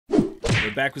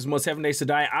We're back with more 7 Days to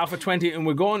Die Alpha 20, and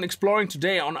we're going exploring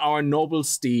today on our noble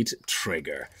steed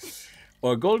Trigger.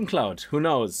 Or Golden Cloud, who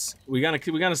knows? We're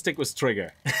gonna stick with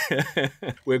Trigger.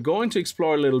 We're going to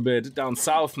explore a little bit down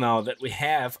south now that we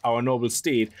have our noble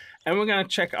steed, and we're gonna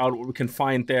check out what we can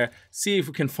find there, see if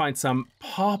we can find some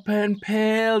pop and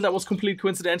pill. That was completely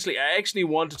coincidentally. I actually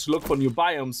wanted to look for new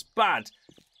biomes, but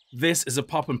this is a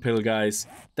pop and pill, guys.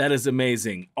 That is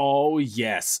amazing. Oh,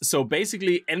 yes. So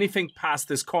basically, anything past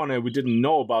this corner we didn't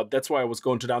know about. That's why I was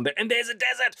going to down there. And there's a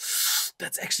desert.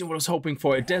 That's actually what I was hoping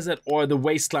for. A desert or the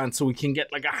wasteland, so we can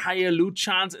get like a higher loot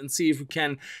chance and see if we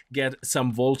can get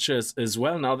some vultures as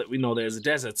well, now that we know there's a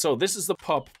desert. So this is the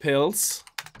pop pills.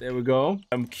 There we go.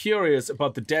 I'm curious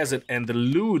about the desert and the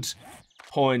loot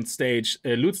stage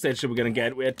that we're going to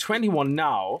get. We're at 21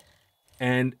 now.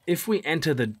 And if we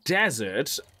enter the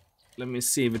desert... Let me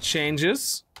see if it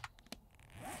changes.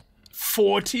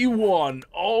 41.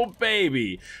 Oh,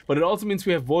 baby. But it also means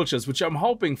we have vultures, which I'm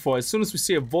hoping for. As soon as we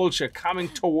see a vulture coming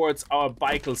towards our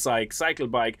cycle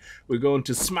bike, we're going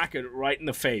to smack it right in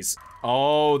the face.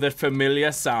 Oh, that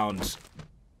familiar sound.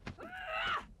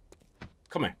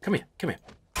 Come here, come here, come here.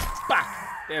 Back.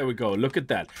 There we go. Look at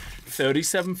that.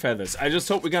 37 feathers. I just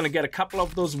hope we're going to get a couple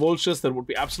of those vultures. That would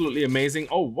be absolutely amazing.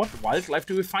 Oh, what wildlife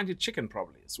do we find here? Chicken,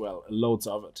 probably, as well. Loads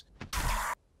of it.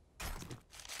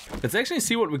 Let's actually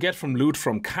see what we get from loot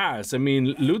from cars. I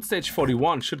mean, loot stage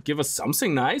 41 should give us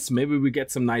something nice. Maybe we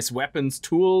get some nice weapons,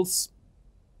 tools.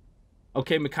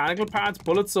 Okay, mechanical parts,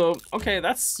 bullets. So, okay,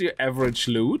 that's your average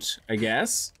loot, I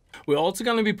guess. We're also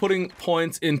going to be putting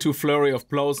points into Flurry of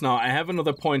Blows now. I have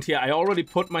another point here. I already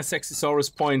put my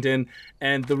Sexysaurus point in.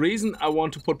 And the reason I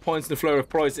want to put points in the Flurry of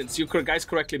Blows, since you guys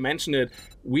correctly mentioned it,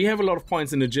 we have a lot of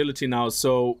points in agility now.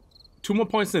 So 2 more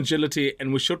points in agility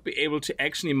and we should be able to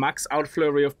actually max out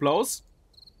Flurry of Blows,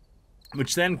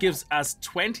 which then gives us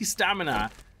 20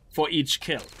 stamina for each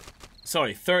kill.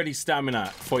 Sorry, 30 stamina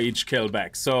for each kill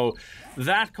back. So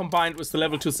that combined with the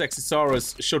level 2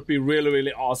 Sexysaurus should be really,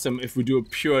 really awesome if we do a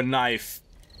pure knife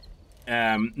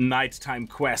nighttime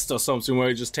quest or something where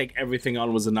you just take everything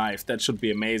on with a knife. That should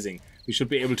be amazing. We should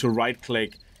be able to right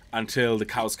click until the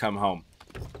cows come home.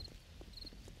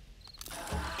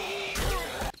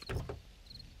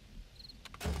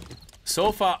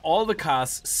 So far, all the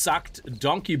cars sucked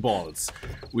donkey balls.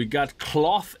 We got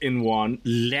cloth in one,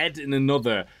 lead in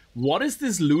another. What is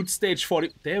this loot stage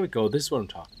 40? There we go, this is what I'm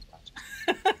talking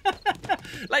about.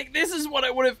 Like, this is what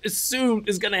I would have assumed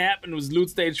is gonna happen with loot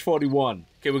stage 41.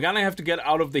 Okay, we're gonna have to get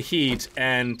out of the heat,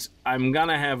 and I'm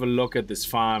gonna have a look at this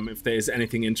farm if there is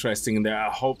anything interesting in there. I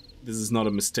hope this is not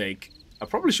a mistake. I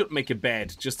probably should make a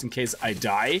bed, just in case I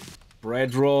die.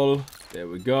 Bread roll, there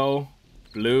we go.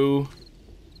 Blue.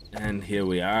 And here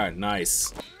we are,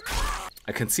 nice.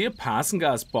 I can see a passing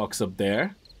gas box up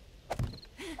there.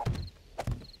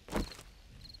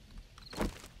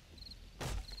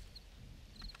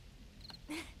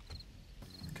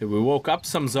 Okay, we woke up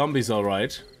some zombies,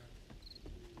 alright.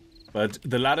 But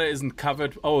the ladder isn't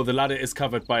covered. Oh, the ladder is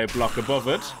covered by a block above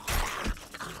it.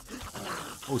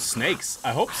 Oh, snakes.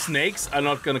 I hope snakes are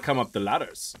not gonna come up the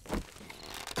ladders.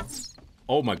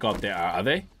 Oh my god, there are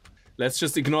they? Let's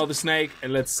just ignore the snake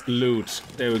and let's loot.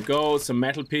 There we go, some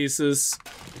metal pieces.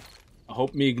 I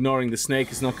hope me ignoring the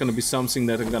snake is not going to be something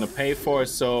that I'm going to pay for.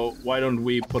 So why don't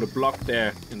we put a block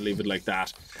there and leave it like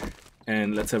that.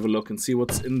 And let's have a look and see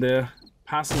what's in the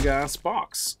passing gas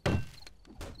box.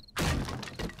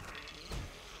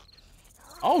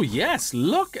 Oh yes,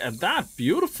 look at that,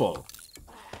 beautiful.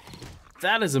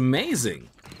 That is amazing.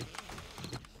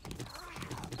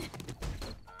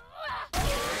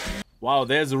 Wow,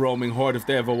 there's a roaming horde if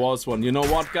there ever was one. You know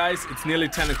what, guys? It's nearly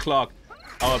 10 o'clock.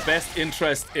 Our best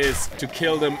interest is to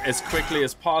kill them as quickly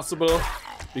as possible,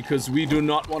 because we do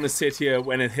not want to sit here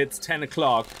when it hits 10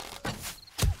 o'clock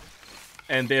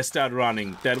and they start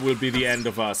running. That will be the end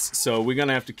of us. So we're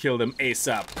gonna have to kill them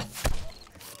ASAP.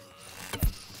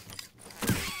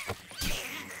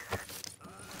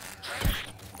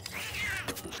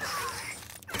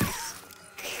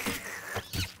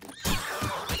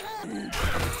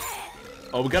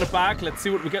 Oh, we got it back. Let's see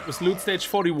what we get with loot stage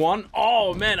 41.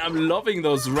 Oh man, I'm loving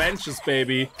those wrenches,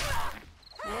 baby.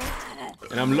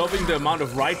 And I'm loving the amount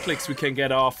of right clicks we can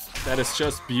get off. That is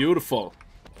just beautiful.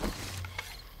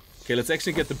 Okay, let's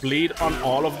actually get the bleed on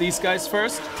all of these guys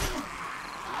first.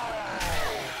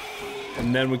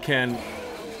 And then we can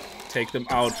take them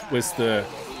out with the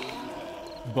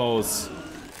bows.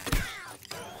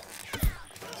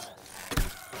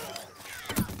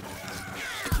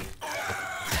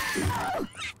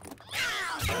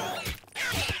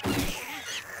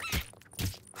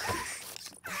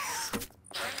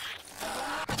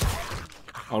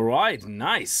 All right,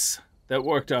 nice. That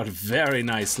worked out very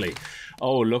nicely.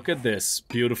 Oh, look at this.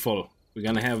 Beautiful. We're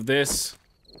gonna have this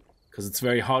because it's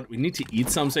very hot. We need to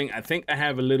eat something. I think I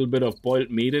have a little bit of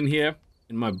boiled meat in here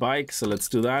in my bike, so let's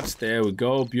do that. There we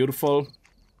go. Beautiful.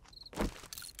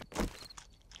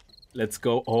 Let's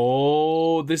go.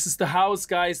 Oh, this is the house,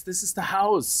 guys. This is the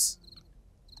house.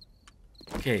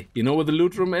 Okay, you know where the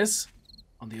loot room is?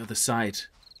 On the other side.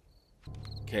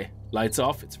 Okay, lights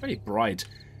off. It's very bright.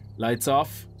 Lights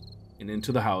off and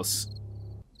into the house.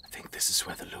 I think this is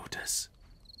where the loot is,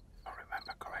 if I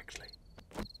remember correctly.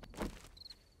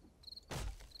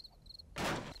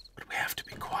 But we have to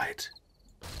be quiet.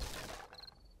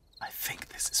 I think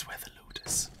this is where the loot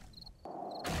is.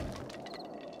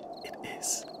 It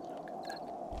is. Look at that.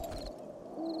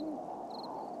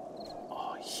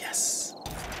 Oh, yes.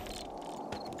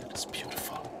 That is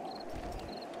beautiful.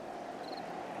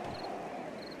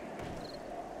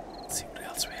 Let's see what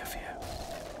else we have here.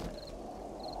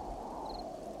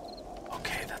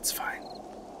 Okay, that's fine.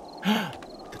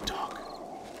 The dog.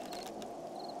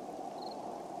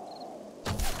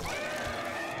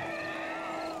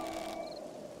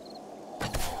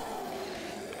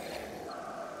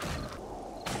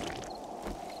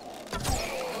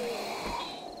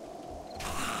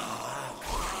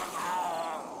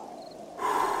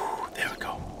 There we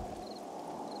go.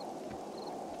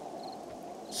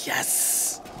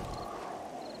 Yes!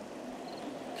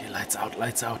 Okay, lights out,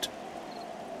 lights out.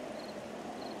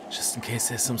 Just in case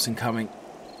there's something coming.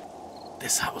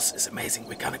 This house is amazing.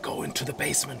 We're gonna go into the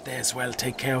basement there as well,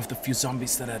 take care of the few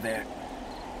zombies that are there.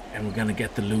 And we're gonna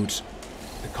get the loot.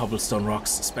 The cobblestone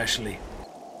rocks especially.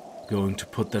 Going to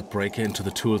put that breaker into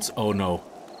the tools. Oh no.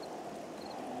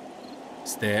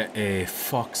 Is there a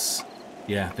fox?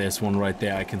 Yeah, there's one right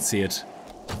there. I can see it.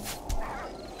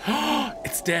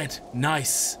 It's dead.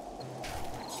 Nice.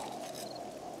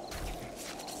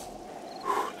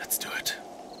 Let's do it.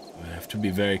 We have to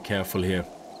be very careful here.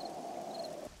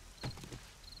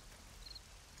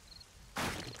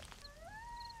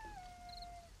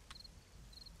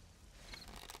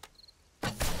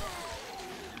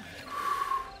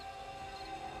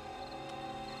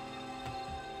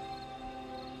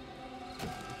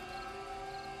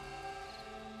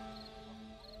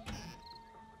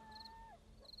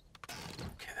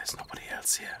 There's nobody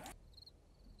else here.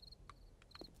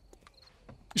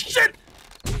 Shit!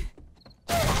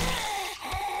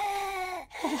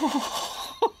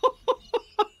 Oh.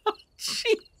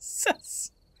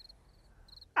 Jesus!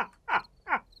 Oh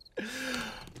my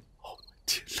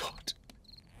dear Lord.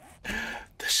 That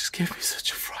just gave me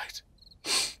such a fright.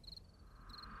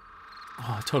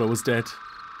 Oh, I thought I was dead.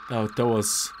 That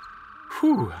was...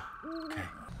 Whew. Okay,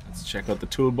 let's check out the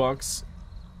toolbox.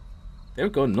 There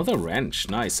we go, another wrench.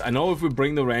 Nice. I know if we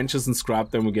bring the wrenches and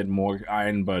scrap them, we get more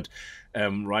iron, but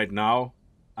right now,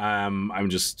 I'm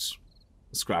just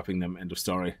scrapping them. End of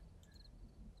story.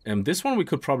 This one we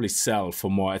could probably sell for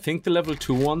more. I think the level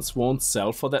 2 ones won't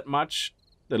sell for that much.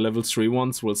 The level 3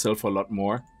 ones will sell for a lot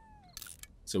more.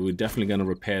 So we're definitely going to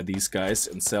repair these guys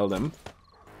and sell them.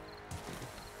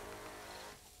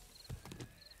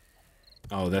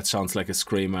 Oh, that sounds like a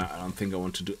screamer. I don't think I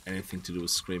want to do anything to do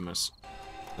with screamers.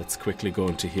 Let's quickly go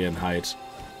into here and hide.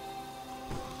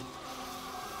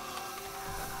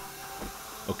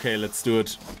 Okay, let's do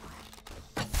it.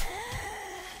 What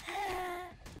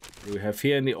do we have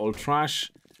here in the old trash?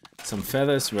 Some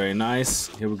feathers, very nice.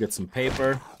 Here we get some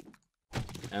paper.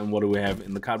 And what do we have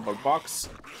in the cardboard box?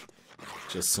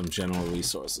 Just some general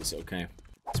resources, okay.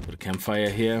 Let's put a campfire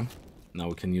here. Now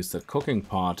we can use that cooking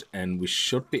pot, and we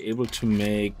should be able to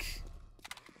make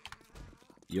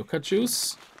yucca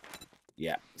juice.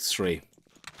 Yeah, 3.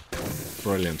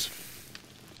 Brilliant.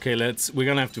 Okay, we're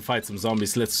gonna have to fight some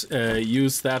zombies. Let's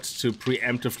use that to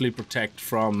preemptively protect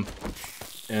from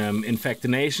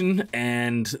infectination,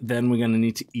 and then we're gonna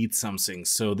need to eat something.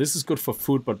 So this is good for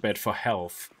food, but bad for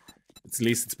health. At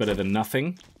least it's better than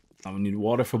nothing. Now we need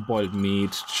water for boiled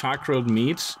meat. Char-grilled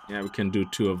meat. Yeah, we can do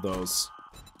 2 of those.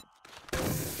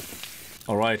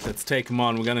 Alright, let's take them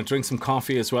on. We're gonna drink some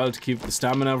coffee as well to keep the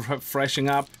stamina freshening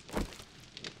up.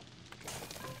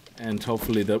 And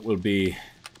hopefully that will be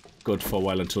good for a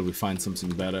while until we find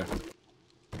something better.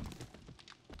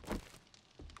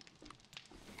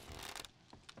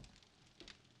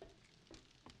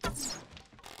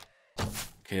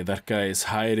 Okay, that guy is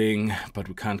hiding, but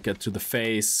we can't get to the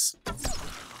face.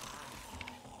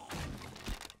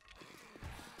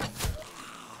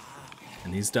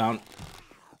 And he's down.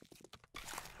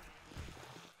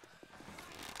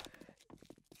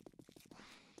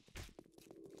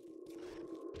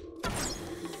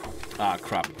 Ah,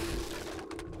 crap.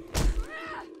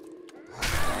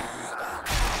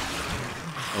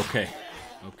 Okay.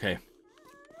 Okay.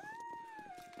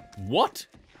 What?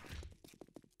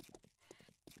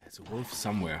 There's a wolf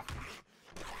somewhere.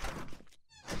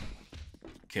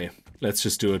 Okay, let's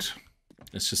just do it.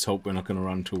 Let's just hope we're not gonna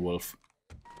run into a wolf.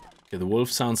 Okay, the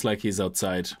wolf sounds like he's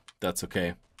outside. That's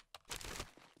okay.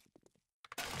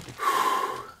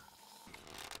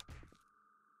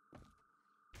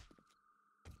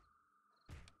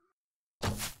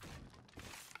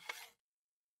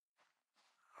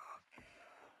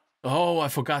 Oh, I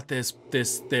forgot there's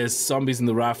zombies in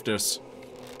the rafters.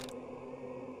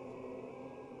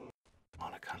 Oh,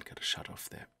 I can't get a shot off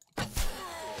there.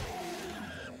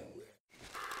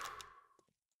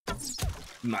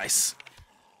 Nice.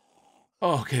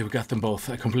 Oh, okay, we got them both.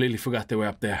 I completely forgot they were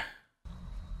up there.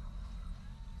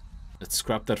 Let's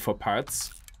scrap that for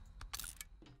parts.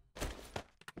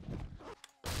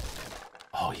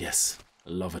 Oh, yes. I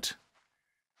love it.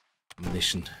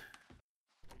 Ammunition.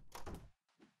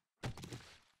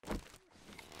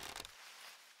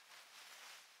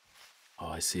 Oh,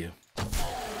 I see you.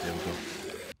 There we go.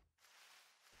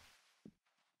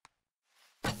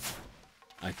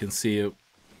 I can see you.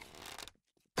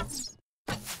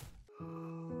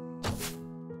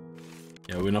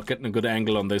 Yeah, we're not getting a good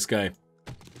angle on this guy.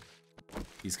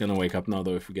 He's gonna wake up now,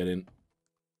 though, if we get in.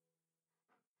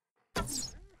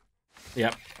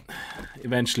 Yep.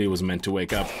 Eventually, he was meant to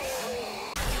wake up.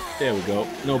 There we go.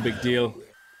 No big deal.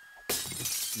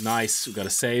 Nice. We got a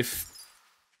save.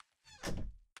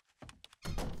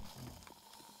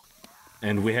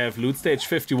 And we have loot stage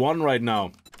 51 right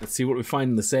now. Let's see what we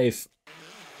find in the safe.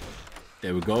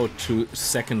 There we go.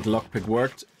 Second lockpick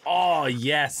worked. Oh,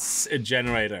 yes. A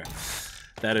generator.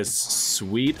 That is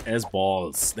sweet as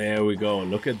balls. There we go.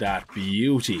 Look at that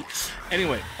beauty.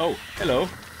 Anyway. Oh, hello.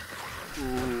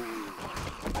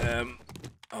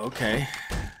 Okay.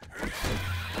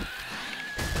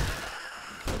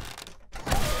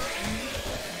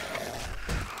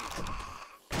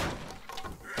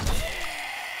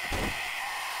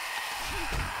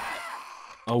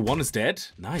 Oh, one is dead?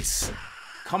 Nice.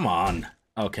 Come on.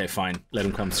 Okay, fine. Let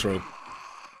him come through.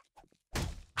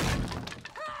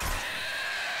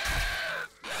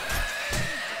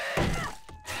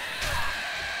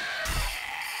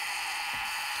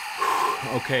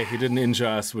 Okay, he didn't injure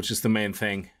us, which is the main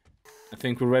thing. I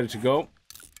think we're ready to go.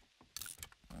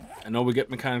 I know we get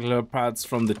mechanical parts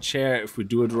from the chair if we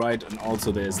do it right, and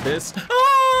also there's this.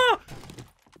 Ah!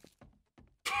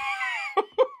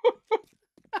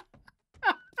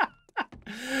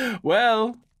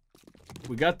 Well,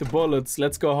 we got the bullets.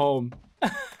 Let's go home.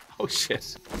 Oh,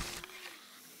 shit.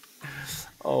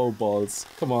 Oh, balls.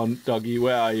 Come on, doggy.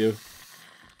 Where are you?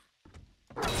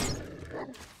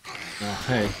 Oh,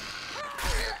 hey.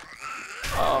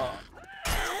 Oh.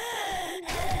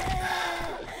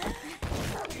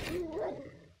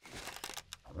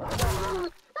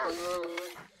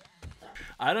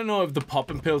 I don't know if the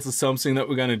popping pills is something that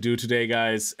we're gonna do today,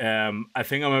 guys. I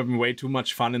think I'm having way too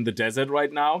much fun in the desert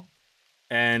right now.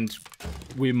 And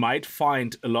we might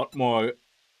find a lot more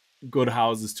good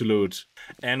houses to loot.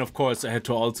 And of course, I had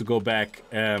to also go back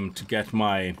to get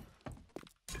my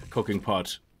cooking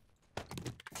pot.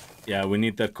 Yeah, we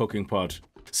need that cooking pot.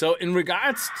 So in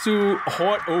regards to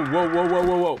Horde... Oh,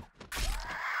 whoa.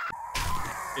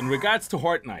 In regards to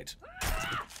Horde Night,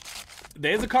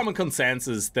 there's a common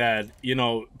consensus that, you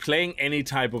know, playing any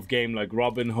type of game like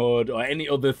RobinHood or any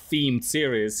other themed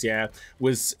series, yeah,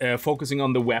 with focusing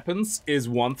on the weapons is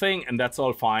one thing, and that's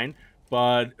all fine.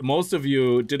 But most of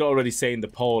you did already say in the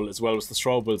poll, as well as the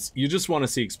Strobles, you just want to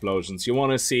see explosions. You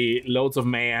want to see loads of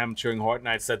mayhem during Horde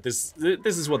Nights. That this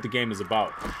is what the game is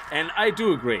about, and I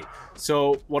do agree.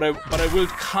 So but I will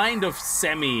kind of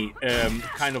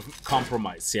kind of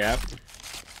compromise, yeah.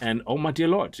 And oh my dear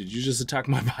lord, did you just attack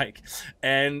my bike?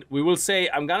 And we will say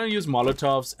I'm gonna use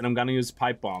Molotovs and I'm gonna use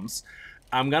pipe bombs.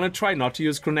 I'm gonna try not to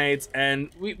use grenades,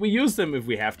 and we use them if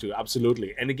we have to,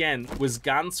 absolutely. And again, with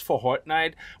guns for Horde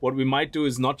Night, what we might do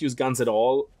is not use guns at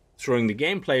all during the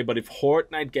gameplay, but if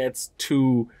Horde Night gets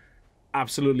too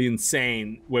absolutely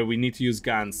insane where we need to use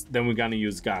guns, then we're gonna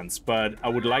use guns. But I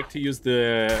would like to use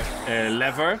the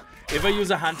lever. If I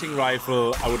use a hunting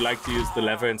rifle, I would like to use the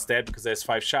lever instead because there's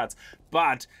 5 shots.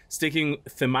 But sticking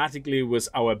thematically with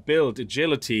our build,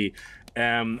 agility,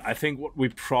 I think what we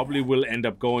probably will end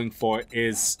up going for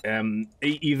is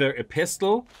either a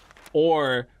pistol,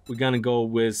 or we're gonna go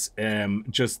with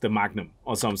just the Magnum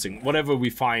or something. Whatever we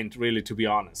find, really, to be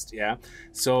honest, yeah?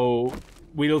 So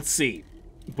we'll see.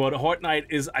 But Horde Night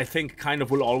is, I think, kind of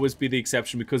will always be the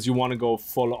exception because you want to go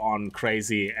full on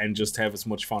crazy and just have as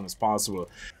much fun as possible.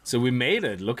 So we made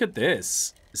it. Look at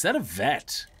this. Is that a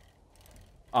vet?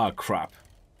 Oh, crap.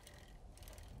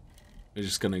 We're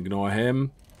just gonna ignore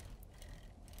him.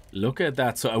 Look at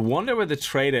that. So I wonder where the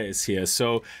trader is here.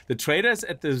 So the trader's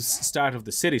at the start of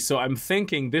the city. So I'm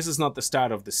thinking this is not the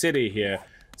start of the city here.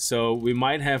 So we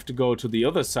might have to go to the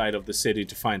other side of the city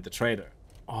to find the trader.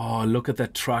 Oh, look at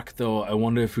that truck though. I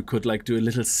wonder if we could like do a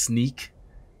little sneak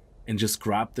and just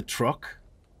grab the truck.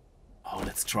 Oh,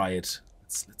 let's try it.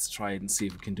 Let's try it and see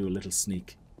if we can do a little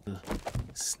sneak.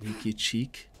 Sneaky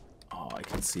cheek. Oh, I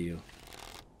can see you.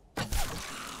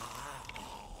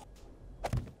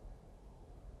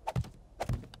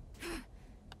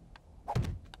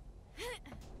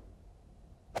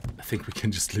 I think we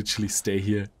can just literally stay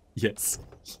here. Yes.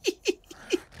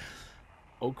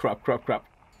 Oh, crap, crap, crap.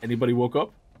 Anybody woke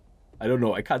up? I don't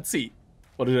know. I can't see.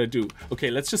 What did I do? Okay,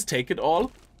 let's just take it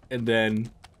all. And then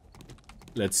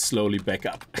let's slowly back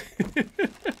up.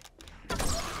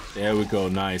 There we go.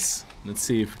 Nice. Let's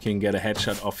see if we can get a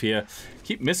headshot off here.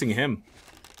 Keep missing him.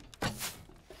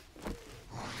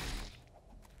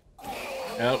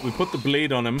 Well, we put the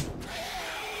blade on him.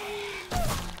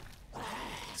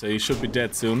 So he should be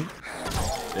dead soon.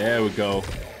 There we go.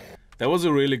 That was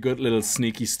a really good little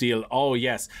sneaky steal. Oh,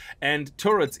 yes. And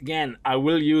turrets, again, I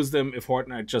will use them if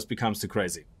Fortnite just becomes too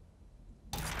crazy.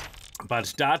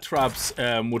 But dart traps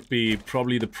would be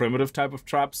probably the primitive type of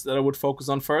traps that I would focus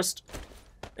on first.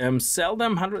 Sell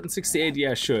them, 168,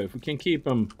 yeah, sure. If we can keep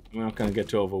them, we're not gonna get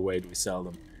too overweight, we sell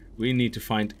them. We need to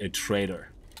find a trader.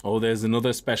 Oh, there's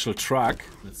another special truck.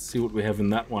 Let's see what we have in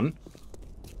that one.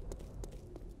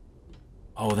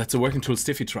 Oh, that's a working tool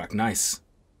stiffy truck, nice.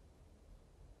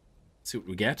 Let's see what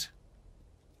we get.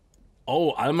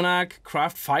 Oh, Almanac,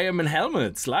 craft fireman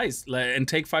helmets, nice, and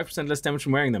take 5% less damage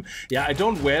from wearing them. Yeah, I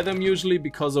don't wear them usually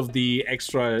because of the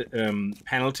extra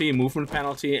penalty, movement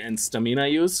penalty, and stamina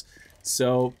use.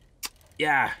 So,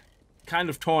 yeah, kind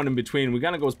of torn in between. We're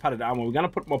gonna go with padded armor. We're gonna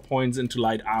put more points into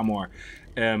light armor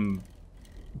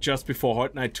just before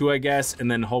Hot Night 2, I guess, and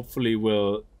then hopefully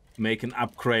we'll make an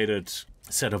upgraded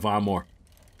set of armor.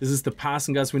 This is the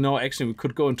passing gas. We know actually we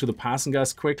could go into the passing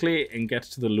gas quickly and get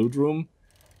to the loot room.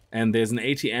 And there's an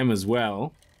ATM as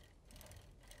well.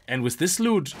 And with this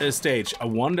loot stage, I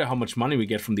wonder how much money we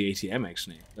get from the ATM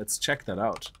actually. Let's check that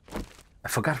out. I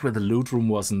forgot where the loot room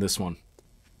was in this one.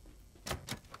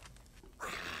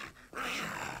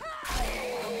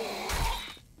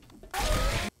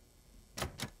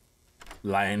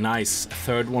 Nice.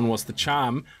 Third one was the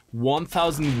charm.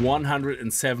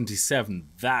 1,177.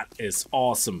 That is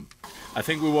awesome. I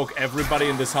think we woke everybody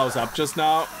in this house up just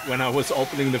now when I was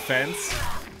opening the fence.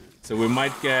 So we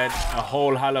might get a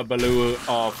whole hullabaloo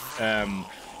of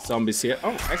zombies here.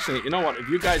 Oh, actually, you know what? If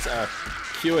you guys are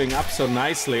queuing up so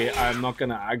nicely, I'm not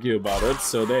gonna argue about it.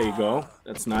 So there you go.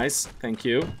 That's nice. Thank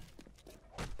you.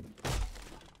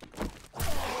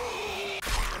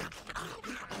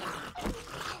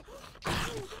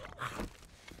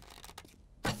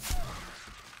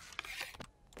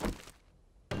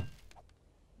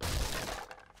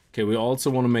 Okay, we also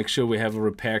want to make sure we have a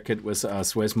repair kit with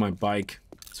us. Where's my bike?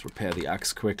 Let's repair the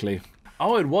axe quickly.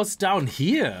 Oh, it was down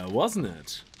here, wasn't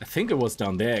it? I think it was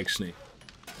down there, actually.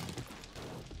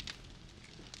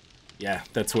 Yeah,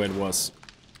 that's where it was.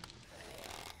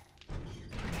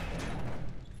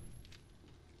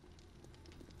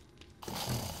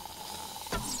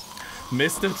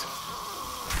 Missed it.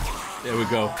 There we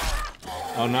go.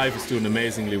 Our knife is doing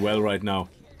amazingly well right now.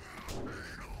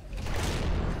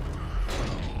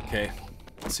 Okay,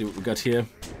 let's see what we got here.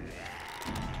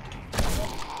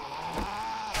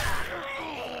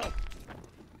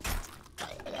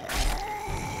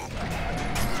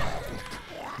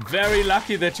 Very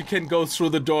lucky that you can go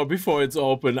through the door before it's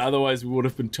open, otherwise we would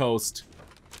have been toast.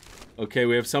 Okay,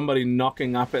 we have somebody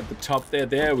knocking up at the top there.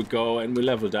 There we go, and we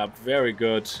leveled up. Very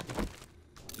good.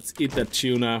 Let's eat that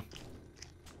tuna.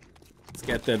 Let's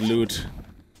get that loot.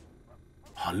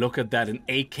 Oh, look at that, an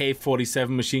AK-47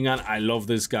 machine gun. I love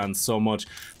this gun so much.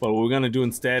 But what we're gonna do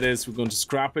instead is we're going to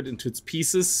scrap it into its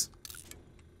pieces.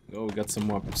 Oh, we got some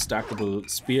more stackable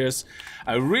spears.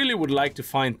 I really would like to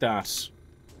find that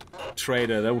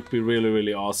trader. That would be really,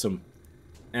 really awesome.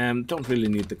 Don't really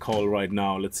need the coal right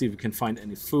now. Let's see if we can find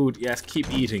any food. Yes,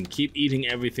 keep eating. Keep eating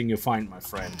everything you find, my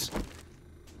friend.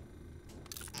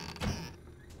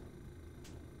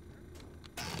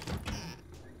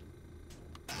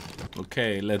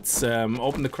 Okay, let's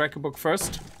open the cracker book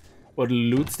first. What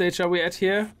loot stage are we at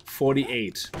here?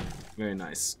 48. Very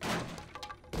nice.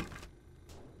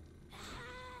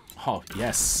 Oh,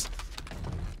 yes.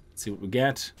 Let's see what we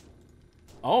get.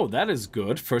 Oh, that is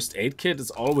good. First aid kit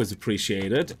is always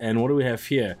appreciated. And what do we have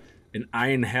here? An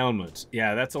iron helmet.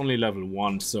 Yeah, that's only level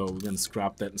 1, so we're gonna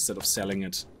scrap that instead of selling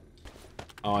it.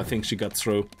 Oh, I think she got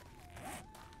through.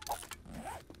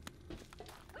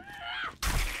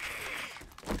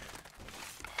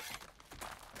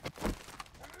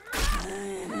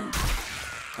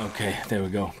 Okay, there we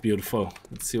go. Beautiful.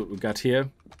 Let's see what we got here.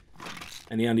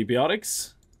 Any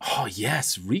antibiotics? Oh,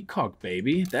 yes. Recog,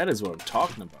 baby. That is what I'm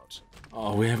talking about.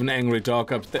 Oh, we have an angry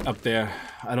dog up there.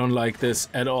 I don't like this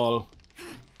at all.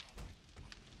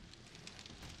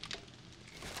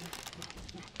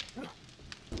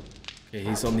 Okay,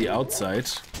 he's on the outside.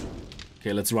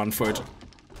 Okay, let's run for it.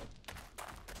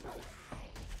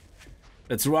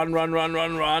 Let's run, run, run,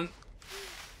 run, run.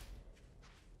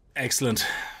 Excellent.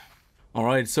 All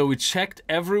right, so we checked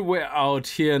everywhere out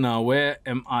here now. Where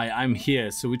am I? I'm here.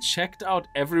 So we checked out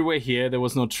everywhere here. There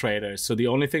was no trader. So the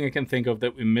only thing I can think of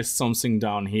that we missed something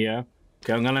down here.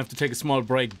 Okay, I'm gonna have to take a small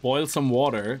break, boil some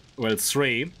water. Well,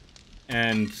 3.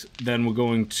 And then we're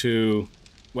going to...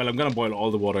 Well, I'm gonna boil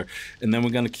all the water. And then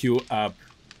we're gonna queue up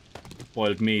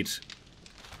boiled meat.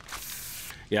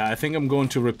 Yeah, I think I'm going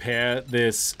to repair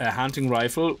this hunting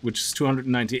rifle, which is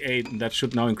 298, and that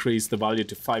should now increase the value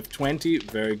to 520.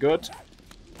 Very good.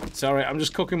 Sorry, I'm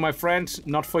just cooking, my friend.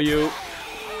 Not for you.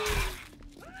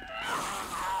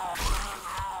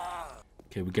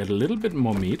 Okay, we get a little bit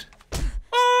more meat.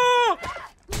 Oh!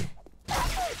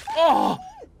 Oh!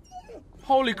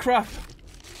 Holy crap.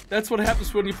 That's what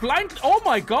happens when you blind... Oh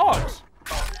my god!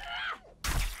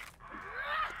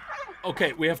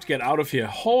 Okay, we have to get out of here.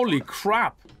 Holy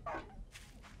crap.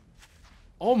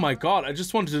 Oh my god, I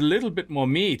just wanted a little bit more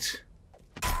meat.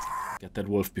 Get that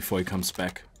wolf before he comes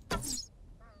back.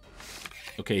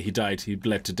 Okay, he died. He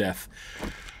bled to death.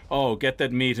 Oh, get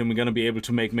that meat and we're gonna be able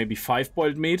to make maybe 5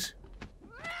 boiled meat.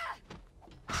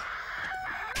 Okay,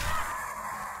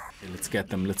 let's get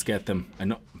them, let's get them. I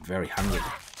know, I'm very hungry.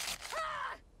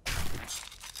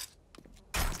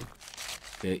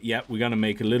 Okay, yeah, we're gonna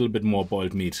make a little bit more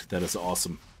boiled meat. That is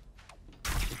awesome.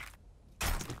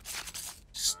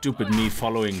 Stupid me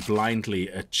following blindly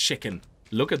a chicken.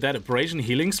 Look at that abrasion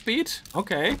healing speed.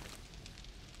 Okay.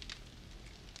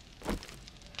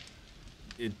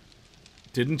 It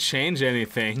didn't change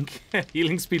anything.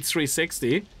 Healing speed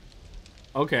 360.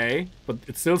 Okay, but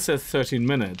it still says 13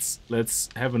 minutes. Let's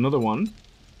have another one.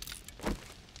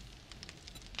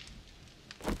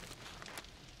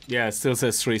 Yeah, it still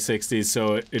says 360,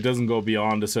 so it doesn't go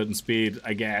beyond a certain speed,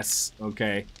 I guess.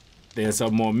 Okay. There's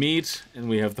some more meat, and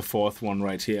we have the 4th one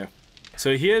right here.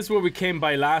 So here's where we came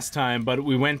by last time, but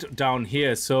we went down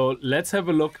here. So let's have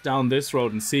a look down this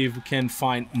road and see if we can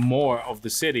find more of the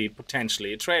city,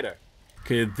 potentially a trader.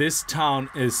 Okay, this town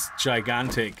is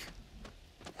gigantic.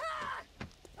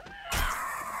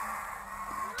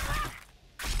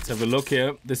 Let's have a look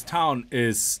here. This town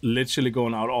is literally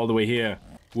going out all the way here.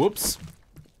 Whoops.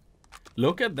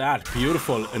 Look at that.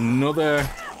 Beautiful. Another...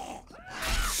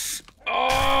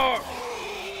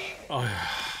 Oh,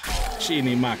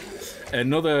 Genie Mac.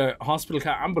 Another hospital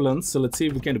car ambulance. So let's see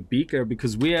if we get a beaker,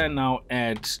 because we are now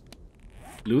at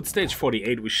loot stage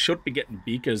 48. We should be getting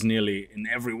beakers nearly in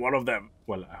every one of them.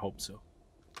 Well, I hope so.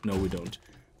 No, we don't.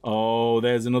 Oh,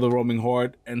 there's another roaming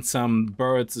horde and some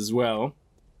birds as well.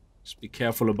 Just be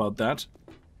careful about that.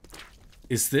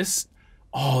 Is this...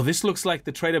 Oh, this looks like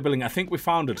the trader building. I think we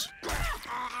found it.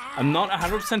 I'm not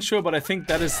 100% sure, but I think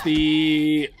that is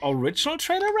the original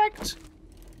trader rect?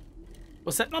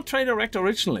 Was that not trader rect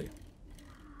originally?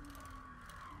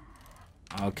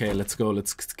 Okay, let's go.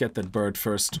 Let's get that bird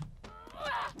first.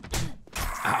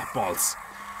 Ah, balls.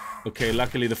 Okay,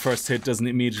 luckily the first hit doesn't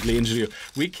immediately injure you.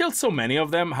 We killed so many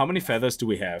of them. How many feathers do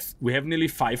we have? We have nearly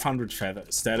 500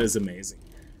 feathers. That is amazing.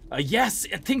 Yes,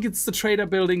 I think it's the trader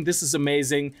building. This is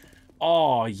amazing.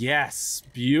 Oh, yes.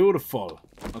 Beautiful.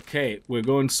 Okay, we're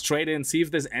going straight in. See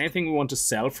if there's anything we want to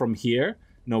sell from here.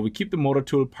 No, we keep the motor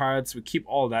tool parts. We keep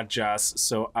all that jazz.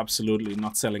 So absolutely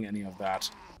not selling any of that.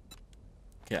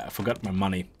 Yeah, I forgot my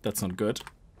money. That's not good.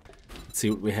 Let's see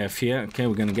what we have here. Okay,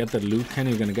 we're gonna get that loot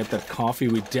candy. We're gonna get that coffee.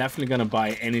 We're definitely gonna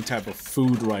buy any type of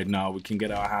food right now we can get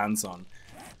our hands on,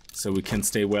 so we can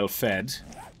stay well fed.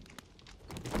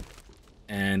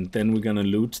 And then we're gonna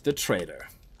loot the trader.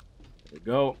 There we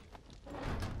go.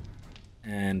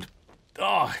 And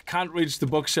oh, can't reach the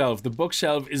bookshelf. The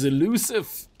bookshelf is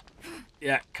elusive.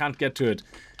 Yeah, can't get to it.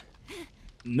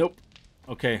 Nope.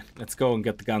 Okay, let's go and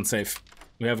get the gun safe.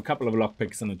 We have a couple of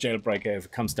lockpicks and a jailbreaker if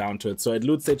it comes down to it. So at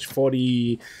loot stage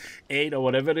 48 or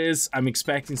whatever it is, I'm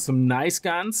expecting some nice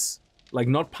guns. Like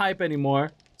not pipe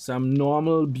anymore. Some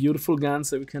normal, beautiful guns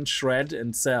that we can shred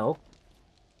and sell.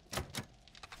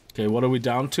 Okay, what are we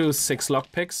down to? 6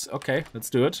 lockpicks. Okay, let's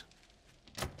do it.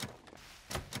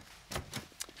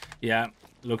 Yeah,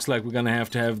 looks like we're gonna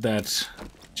have to have that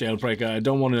jailbreaker. I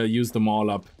don't want to use them all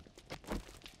up.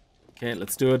 Okay,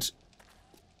 let's do it.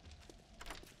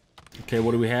 Okay,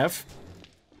 what do we have?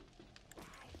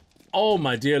 Oh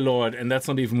my dear lord, and that's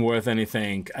not even worth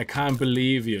anything. I can't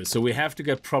believe you. So we have to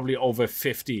get probably over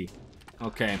 50.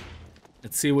 Okay.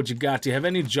 Let's see what you got. Do you have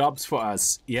any jobs for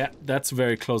us? Yeah, that's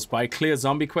very close by. Clear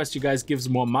zombie quest, you guys, gives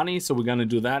more money, so we're gonna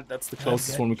do that. That's the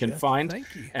closest one we can find.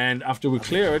 And after we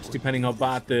clear it, depending how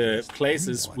bad the place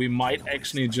is, we might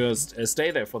actually just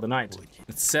stay there for the night.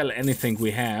 Let's sell anything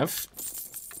we have.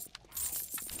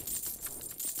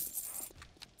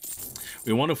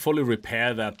 We want to fully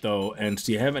repair that though. And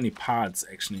do you have any parts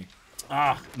actually?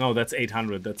 Ah, no, that's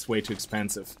 800. That's way too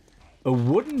expensive. A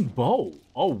wooden bow.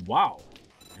 Oh, wow.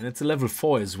 And it's a level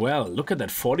 4 as well. Look at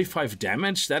that, 45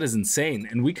 damage. That is insane.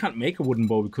 And we can't make a wooden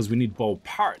bow because we need bow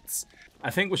parts. I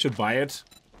think we should buy it.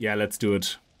 Yeah, let's do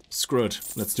it. Screw it.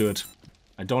 Let's do it.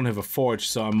 I don't have a forge,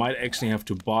 so I might actually have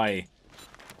to buy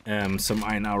some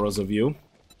iron arrows of you.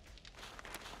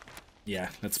 Yeah,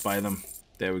 let's buy them.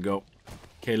 There we go.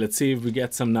 Okay, let's see if we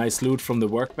get some nice loot from the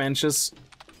workbenches.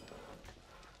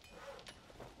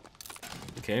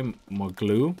 Okay, more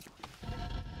glue.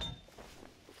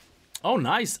 Oh,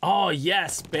 nice. Oh,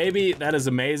 yes, baby. That is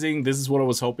amazing. This is what I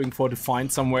was hoping for, to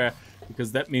find somewhere,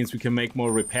 because that means we can make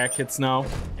more repair kits now.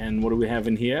 And what do we have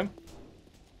in here?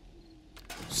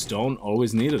 Stone,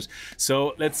 always needed.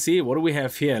 So let's see, what do we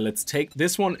have here? Let's take,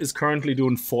 this one is currently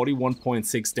doing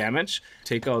 41.6 damage.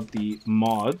 Take out the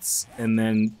mods and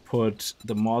then put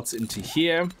the mods into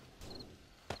here.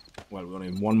 Well, we only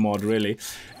have one mod really.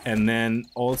 And then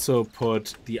also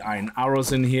put the iron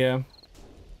arrows in here.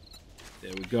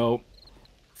 There we go.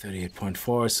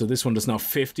 38.4. So this one does now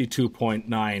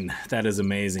 52.9. That is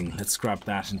amazing. Let's scrap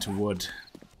that into wood.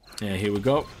 Yeah, here we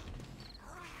go.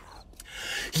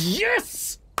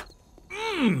 Yes!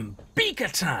 Beaker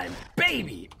time,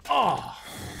 baby! Oh,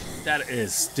 that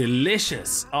is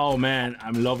delicious. Oh man,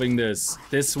 I'm loving this.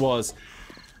 This was...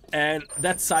 And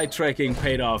that sidetracking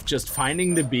paid off. Just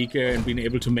finding the beaker and being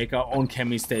able to make our own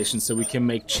chemi stations so we can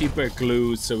make cheaper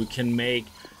glue, so we can make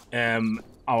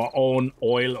our own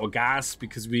oil or gas,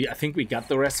 because I think we got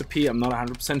the recipe. I'm not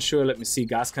 100% sure. Let me see.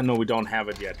 Gas can, no, we don't have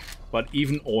it yet. But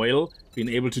even oil, being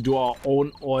able to do our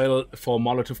own oil for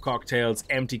Molotov cocktails,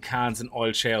 empty cans and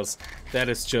oil shales, that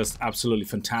is just absolutely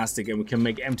fantastic. And we can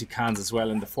make empty cans as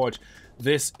well in the forge.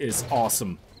 This is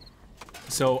awesome.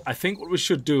 So I think what we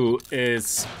should do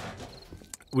is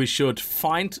we should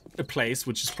find a place,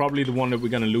 which is probably the one that we're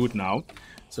gonna loot now.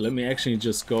 So let me actually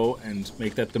just go and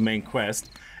make that the main quest.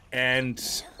 And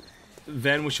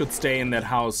then we should stay in that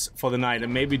house for the night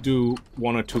and maybe do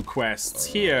 1 or 2 quests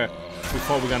here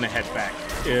before we're gonna head back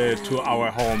to our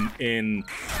home in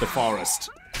the forest.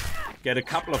 Get a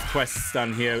couple of quests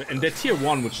done here, and they're tier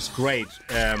 1, which is great,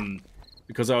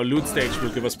 because our loot stage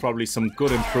will give us probably some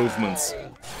good improvements.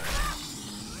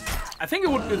 I think it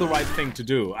would be the right thing to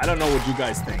do. I don't know what you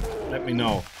guys think. Let me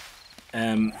know.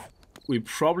 We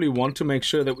probably want to make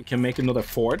sure that we can make another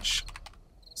forge.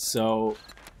 So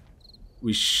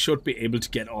we should be able to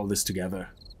get all this together.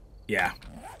 Yeah.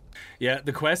 Yeah,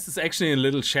 the quest is actually in a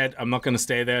little shed. I'm not going to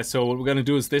stay there. So what we're going to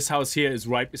do is, this house here is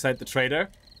right beside the trader.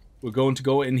 We're going to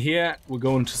go in here. We're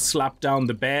going to slap down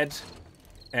the bed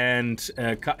and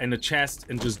cut in a chest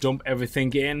and just dump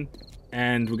everything in.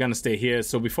 And we're going to stay here.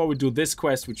 So before we do this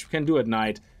quest, which we can do at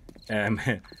night,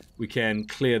 we can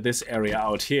clear this area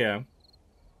out here.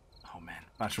 Oh man,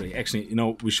 battery. Actually, you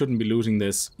know, we shouldn't be looting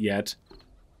this yet.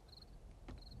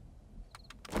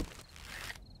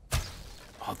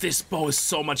 Oh, this bow is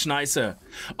so much nicer.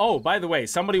 Oh, by the way,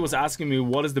 somebody was asking me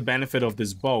what is the benefit of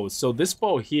this bow. So this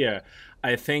bow here,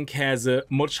 I think, has a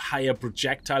much higher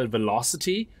projectile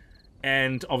velocity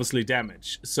and obviously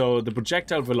damage. So the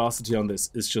projectile velocity on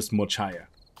this is just much higher.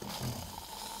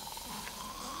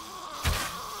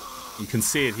 You can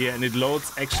see it here, and it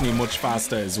loads actually much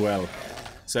faster as well.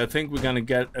 So I think we're gonna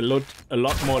get a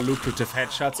lot more lucrative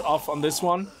headshots off on this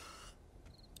one.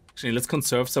 Actually, let's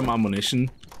conserve some ammunition.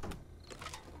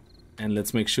 And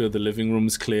let's make sure the living room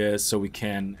is clear so we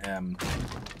can...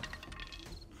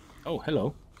 Oh,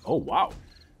 hello. Oh, wow.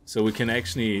 So we can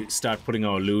actually start putting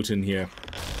our loot in here.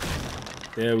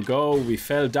 There we go. We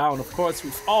fell down. Of course,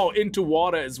 oh, into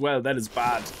water as well. That is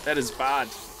bad. That is bad.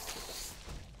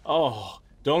 Oh,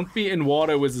 don't be in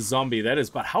water with a zombie. That is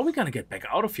bad. How are we gonna get back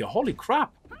out of here? Holy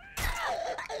crap.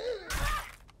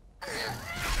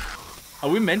 Are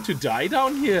we meant to die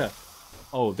down here?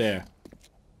 Oh, there.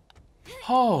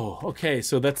 Oh, okay,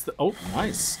 so that's the... Oh,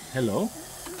 nice. Hello.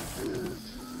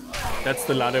 That's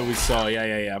the ladder we saw.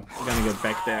 Yeah. We're gonna get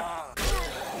back there.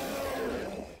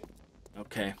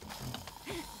 Okay.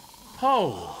 Oh,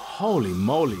 holy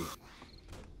moly.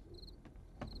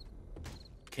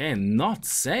 Okay, not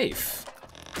safe.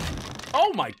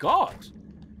 Oh my god.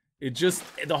 It just,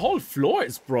 the whole floor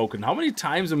is broken. How many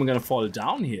times am I gonna fall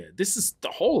down here? This is the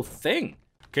whole thing.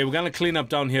 Okay, we're gonna clean up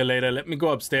down here later. Let me go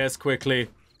upstairs quickly,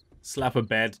 slap a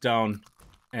bed down,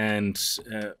 and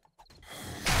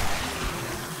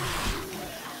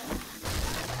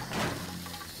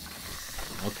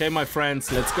okay, my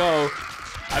friends, let's go.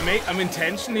 I'm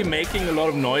intentionally making a lot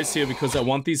of noise here because I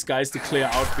want these guys to clear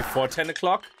out before 10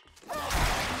 o'clock.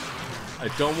 I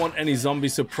don't want any zombie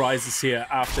surprises here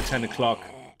after 10 o'clock.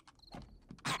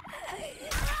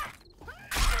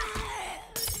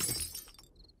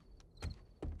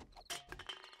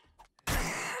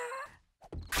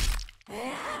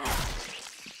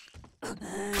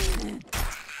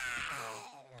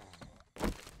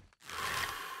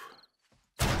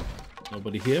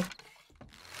 Nobody here?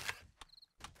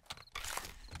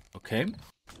 Okay.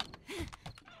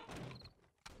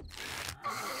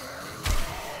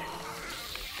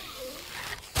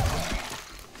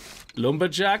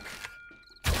 Lumberjack?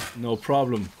 No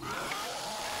problem.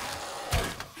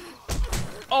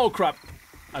 Oh crap!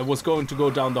 I was going to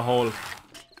go down the hole.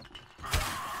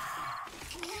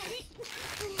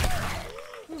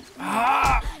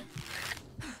 Ah!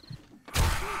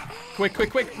 Quick,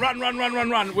 quick, quick! Run, run, run, run,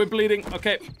 run! We're bleeding.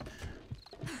 Okay.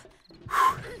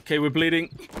 Okay, we're bleeding.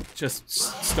 Just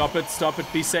stop it, stop it.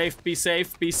 Be safe, be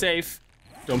safe, be safe.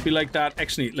 Don't be like that.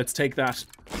 Actually, let's take that.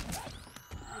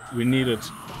 We need it.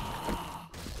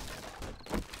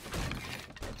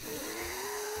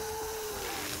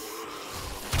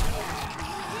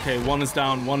 Okay, one is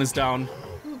down, one is down.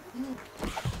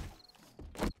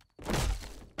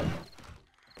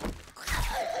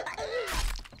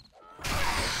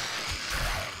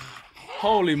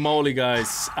 Holy moly,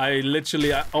 guys. I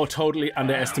literally, totally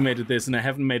underestimated this and I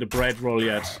haven't made a bread roll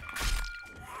yet.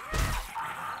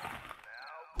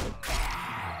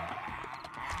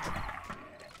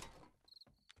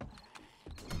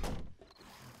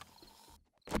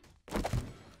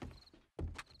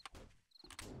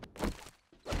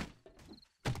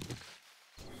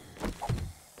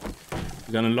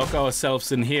 We're gonna lock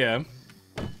ourselves in here.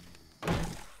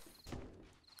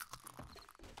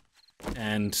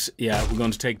 And yeah, we're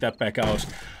going to take that back out.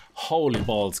 Holy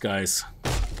balls, guys.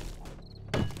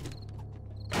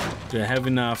 Do I have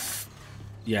enough?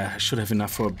 Yeah, I should have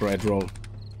enough for a bread roll.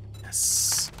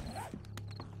 Yes.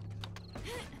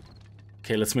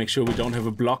 Okay, let's make sure we don't have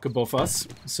a block above us.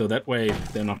 So that way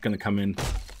they're not going to come in.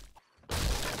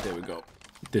 There we go.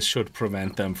 This should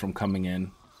prevent them from coming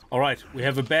in. All right, we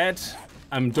have a bed.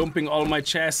 I'm dumping all my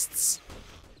chests.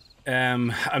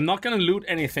 I'm not gonna loot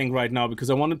anything right now because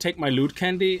I want to take my loot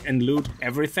candy and loot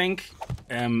everything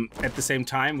at the same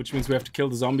time, which means we have to kill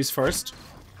the zombies first.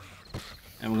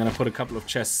 And we're gonna put a couple of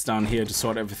chests down here to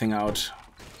sort everything out.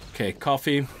 Okay,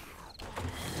 coffee.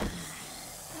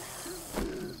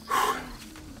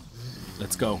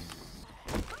 Let's go.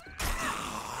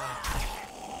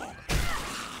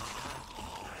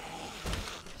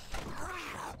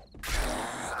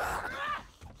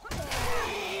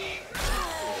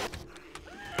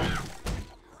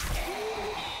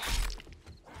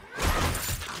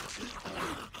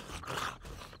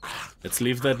 Let's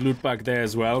leave that loot bag there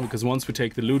as well, because once we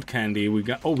take the loot candy, we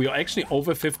got... Oh, we are actually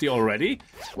over 50 already?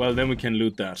 Well, then we can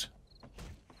loot that.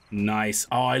 Nice.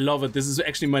 Oh, I love it. This is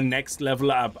actually my next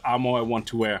level up armor I want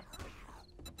to wear.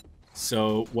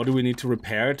 So, what do we need to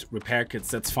repair it? Repair kits,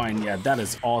 that's fine. Yeah, that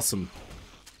is awesome.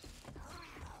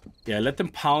 Yeah, let them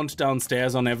pound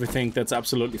downstairs on everything. That's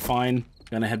absolutely fine.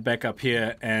 Gonna head back up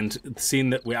here, and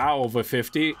seeing that we are over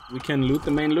 50, we can loot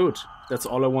the main loot. That's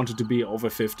all I wanted to be, over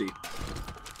 50.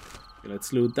 Okay,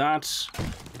 let's loot that.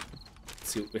 Let's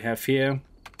see what we have here.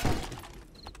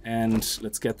 And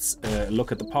let's get a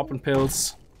look at the poppin'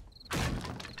 pills.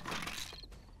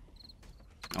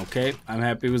 Okay, I'm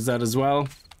happy with that as well.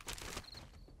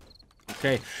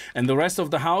 Okay, and the rest of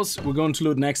the house we're going to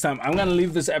loot next time. I'm gonna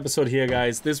leave this episode here,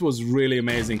 guys. This was really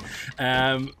amazing.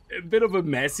 A bit of a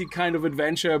messy kind of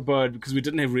adventure, but because we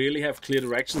didn't really have clear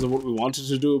directions of what we wanted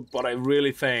to do, but I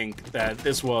really think that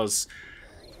this was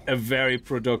a very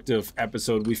productive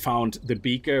episode. We found the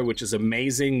beaker, which is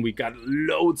amazing. We got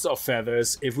loads of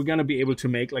feathers. If we're gonna be able to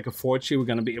make like a forge here, we're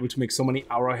gonna be able to make so many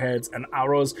arrowheads and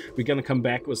arrows. We're gonna come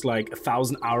back with like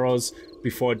 1,000 arrows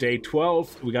before day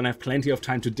 12. We're gonna have plenty of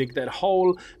time to dig that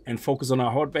hole and focus on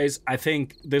our horde base. I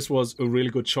think this was a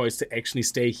really good choice to actually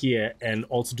stay here and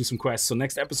also do some quests. So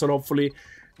next episode, hopefully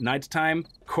nighttime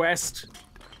quest,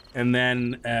 and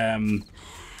then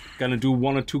Gonna do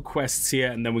 1 or 2 quests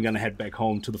here, and then we're gonna head back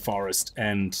home to the forest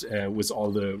and with all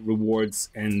the rewards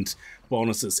and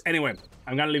bonuses. Anyway,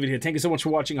 I'm gonna leave it here. Thank you so much for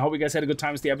watching. I hope you guys had a good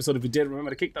time with the episode. If you did, remember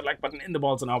to kick that like button in the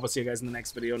balls, and I hope I'll see you guys in the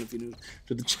next video. And if you're new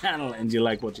to the channel and you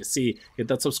like what you see, hit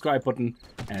that subscribe button.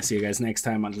 And I'll see you guys next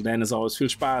time. Until then, as always, viel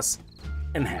Spaß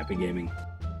and happy gaming.